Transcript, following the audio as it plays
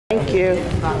Thank you.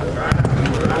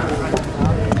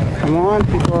 Come on,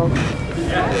 people. You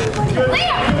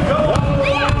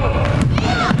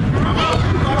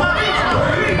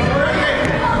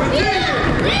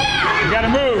gotta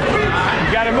move.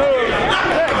 You gotta move.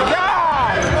 Good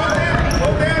God.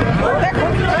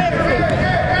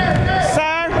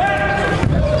 Sir?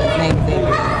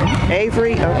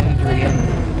 Avery. Oh,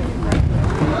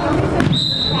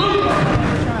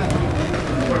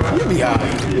 You'll be all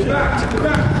right.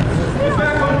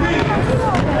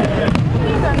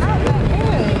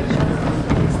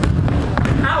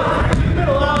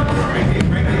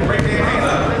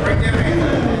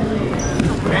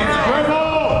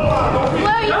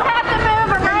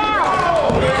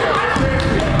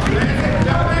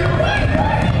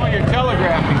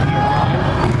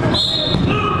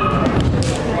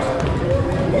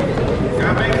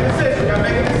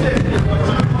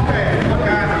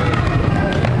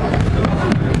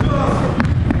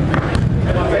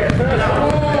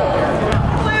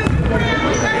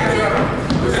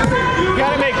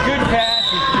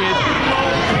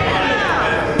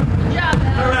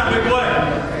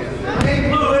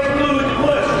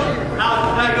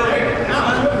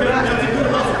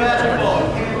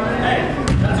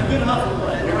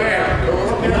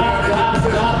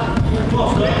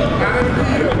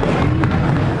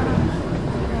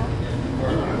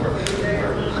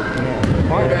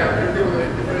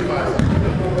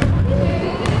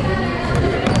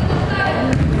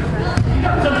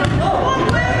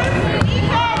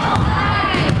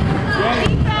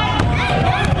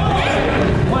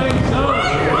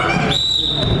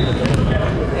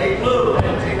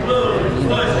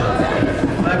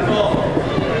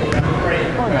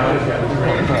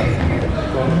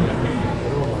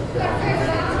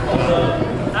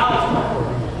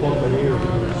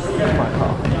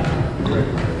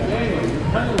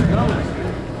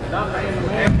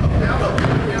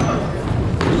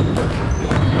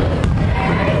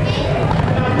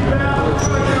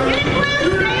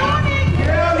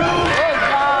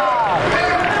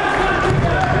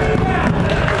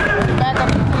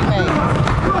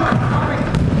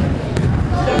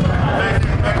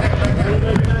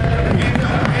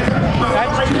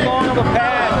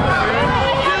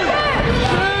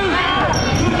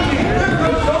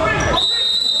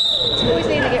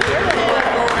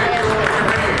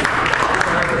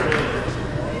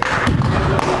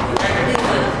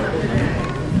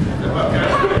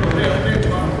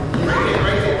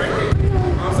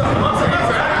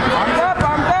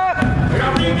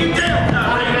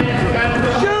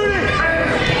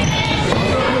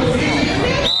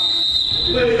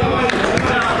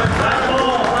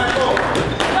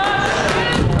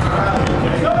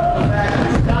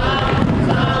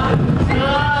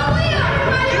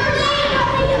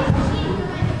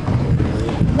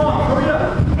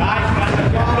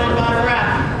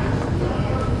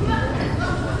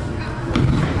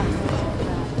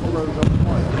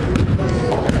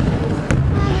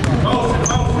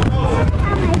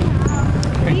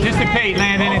 Anticipate,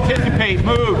 Landon. Anticipate.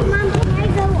 Move.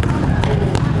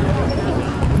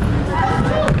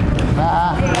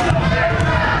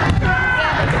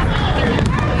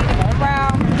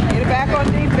 get it back on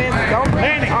defense. Don't bring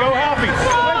Landon, go help him. Good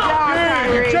job,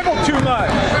 Dude, you dribble too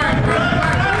much.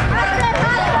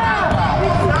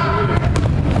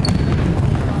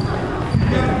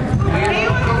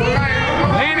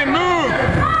 Landon, move.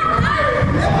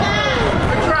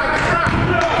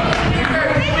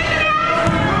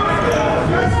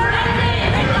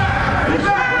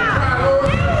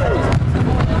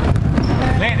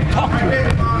 Landon, talk to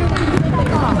him.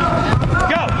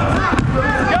 Go.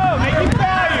 Go, make him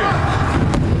foul you.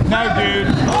 No, dude.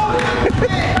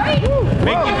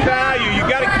 Make him foul you. You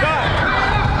gotta cut.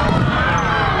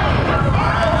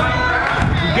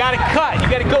 You gotta cut. You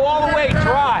gotta go all the way.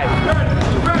 Drive.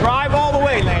 Drive all the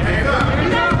way, Landon.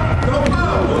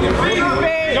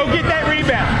 Go get that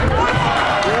rebound.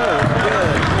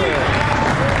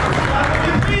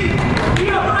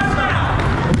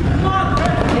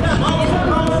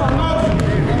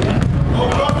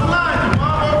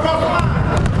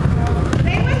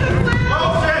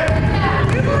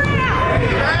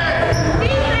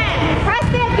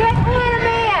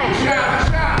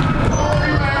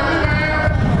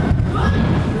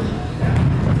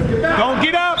 Don't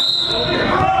get up.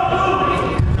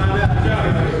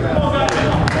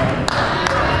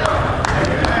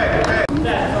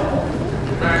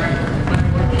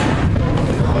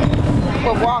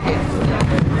 We're walking.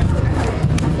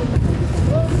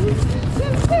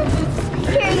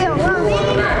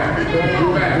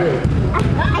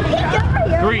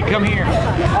 Three, come here.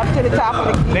 Up to the top of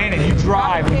the key. Landon, you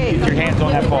drive when you get your hands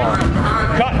on that ball.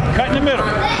 Cut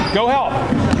Go help.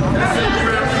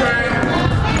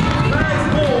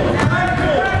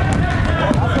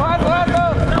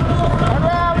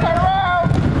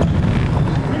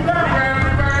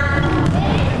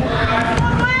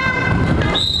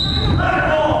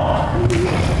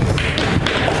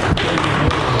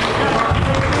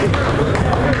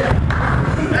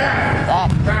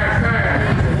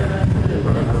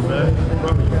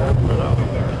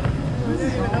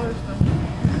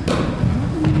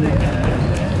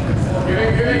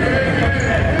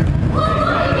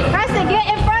 Preston, get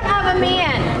in front of a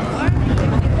man.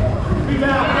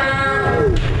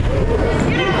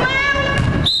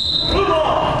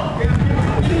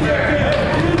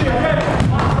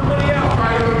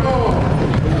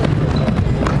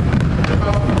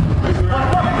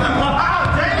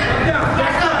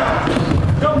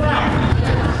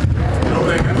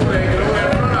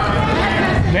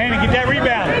 Danny, get that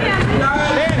rebound.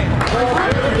 Danny,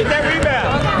 get that rebound.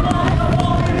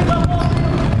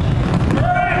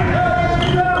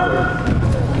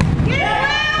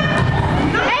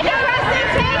 Take it, Preston,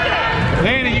 take it.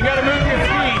 Danny, you got to move your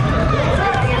feet.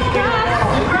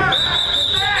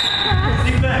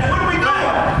 Defense. What are we doing?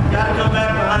 Got to come back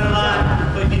behind the line.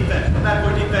 Play defense. Come back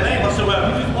for defense. Hey,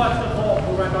 whatsoever. You just watch the ball.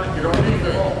 Go right back. You're on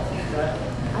defense.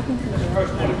 I think it's the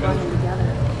first one to go together.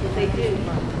 If they do.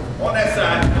 On that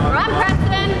side. Run,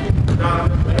 Preston.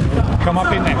 Come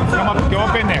up in there. Come up. Go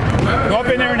up in there. Go up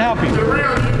in there and help him. All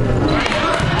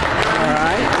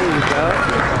right, here you go.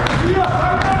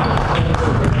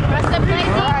 Preston, play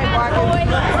defense, boys.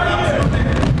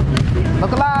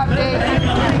 Look alive, Dave.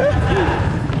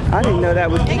 I didn't know that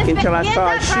was deep until I saw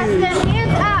his shoes. Preston,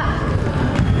 hands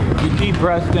up. You keep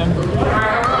Preston.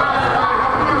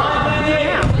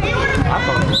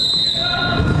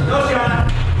 Go, Sean.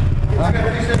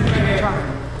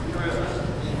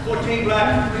 14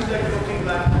 black. 3 seconds, 14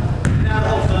 black. In out of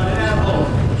hole, son. In out of hole.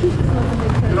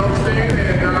 You don't stand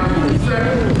there, John. 2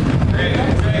 seconds. Hey,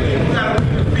 you gotta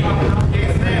move your feet.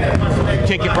 Can't stand that much.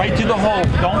 Take it right to the hole.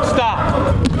 Don't stop.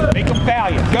 Make him foul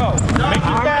you. Go. Make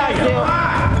him foul you.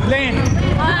 Land.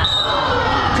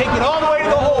 Take it all the way to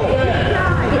the hole.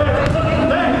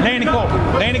 Landon Cole.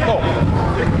 Landon Cole.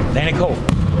 Landon Cole.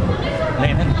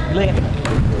 Landon. Landon.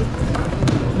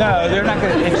 No, they're not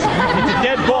going to. It's a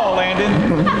dead ball, Landon.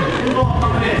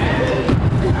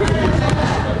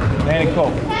 Landon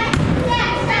Cole.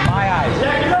 My eyes.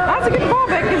 That's a good ball,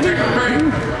 Becky.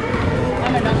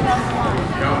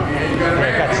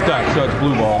 It got stuck, so it's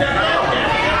blue ball.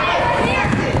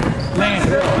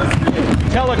 Landon.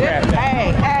 Telegraph that.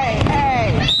 Hey, hey,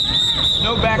 hey.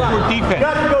 No backward defense.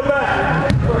 Got to go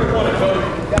back.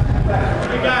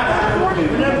 You got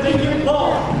it. Whenever they get the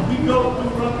ball, we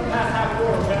run past half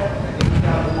court, okay?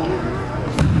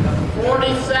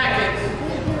 40 seconds.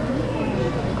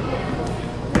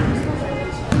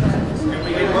 If we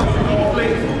get close to the ball,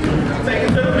 please. Take it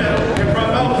to the middle. In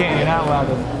front of You can't, you're not allowed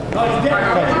to. Hands up,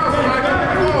 bud.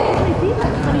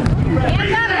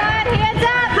 Hands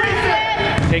up,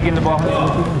 Preston. Taking the ball.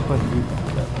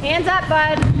 Hands up,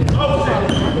 bud.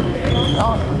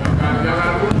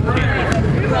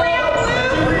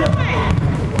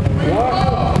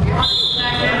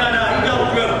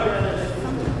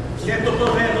 Get the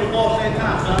both hands on the ball at the same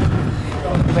time, son.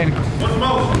 Landon. What's the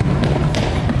motion?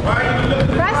 Why are you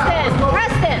looking? Preston,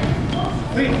 Preston.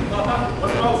 Please,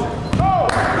 what's the motion?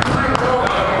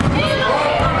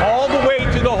 All the way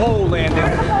to the hole, Landon.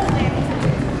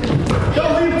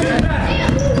 Don't leave this back.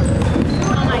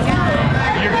 Oh my God.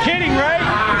 You're kidding, right?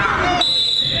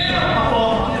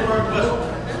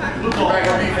 Blue ball.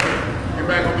 Get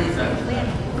back on defense.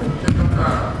 Take some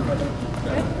time.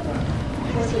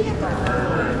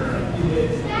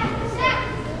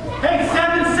 Hey,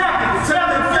 7 seconds.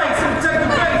 7 seconds. Take the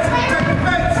base. Take the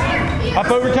base. Up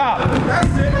over top.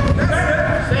 That's it. That's